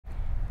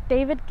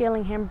David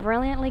Gillingham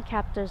brilliantly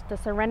captures the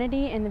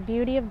serenity and the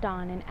beauty of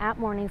dawn in At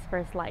Morning's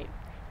First Light.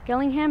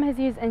 Gillingham has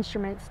used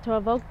instruments to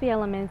evoke the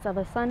elements of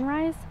a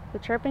sunrise, the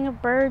chirping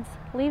of birds,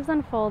 leaves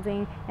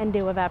unfolding, and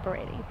dew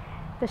evaporating.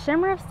 The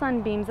shimmer of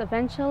sunbeams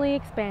eventually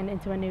expand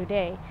into a new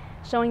day,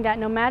 showing that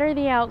no matter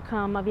the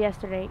outcome of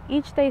yesterday,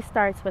 each day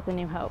starts with a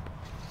new hope.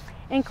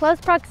 In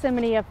close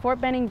proximity of Fort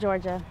Benning,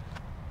 Georgia,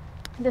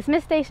 the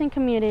Smith Station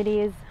community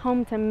is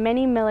home to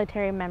many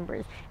military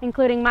members,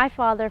 including my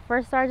father,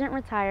 First Sergeant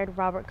Retired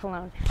Robert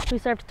Colon, who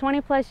served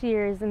 20+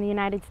 years in the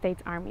United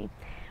States Army.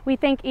 We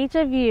thank each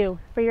of you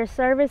for your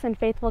service and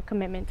faithful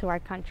commitment to our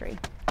country.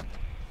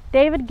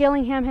 David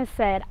Gillingham has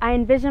said, "I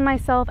envision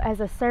myself as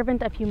a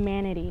servant of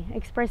humanity,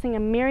 expressing a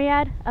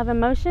myriad of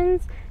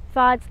emotions,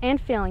 thoughts, and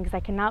feelings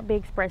that cannot be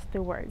expressed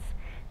through words."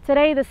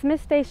 Today, the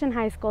Smith Station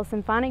High School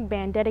Symphonic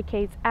Band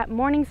dedicates At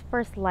Morning's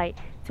First Light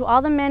to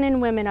all the men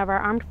and women of our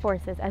armed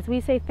forces as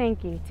we say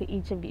thank you to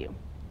each of you.